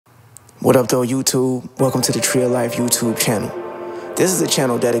What up though, YouTube? Welcome to the Tree of Life YouTube channel. This is a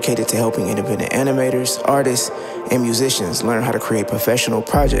channel dedicated to helping independent animators, artists, and musicians learn how to create professional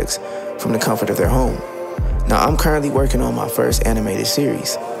projects from the comfort of their home. Now, I'm currently working on my first animated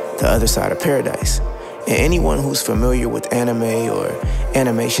series, The Other Side of Paradise. And anyone who's familiar with anime or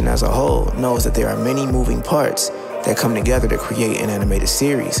animation as a whole knows that there are many moving parts that come together to create an animated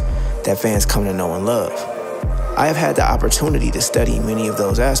series that fans come to know and love. I have had the opportunity to study many of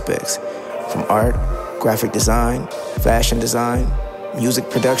those aspects, from art, graphic design, fashion design, music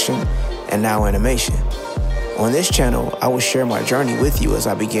production, and now animation. On this channel, I will share my journey with you as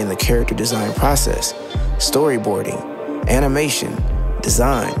I begin the character design process, storyboarding, animation,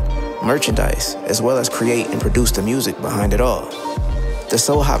 design, merchandise, as well as create and produce the music behind it all. The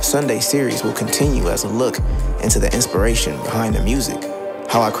Soul Hop Sunday series will continue as a look into the inspiration behind the music,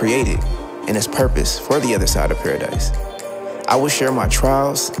 how I created, and its purpose for the other side of paradise. I will share my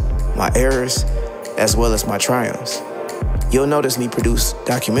trials, my errors, as well as my triumphs. You'll notice me produce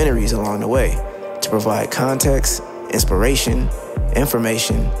documentaries along the way to provide context, inspiration,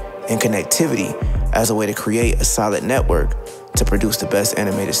 information, and connectivity as a way to create a solid network to produce the best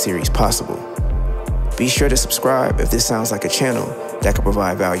animated series possible. Be sure to subscribe if this sounds like a channel that could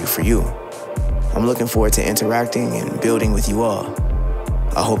provide value for you. I'm looking forward to interacting and building with you all.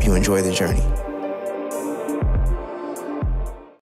 I hope you enjoy the journey.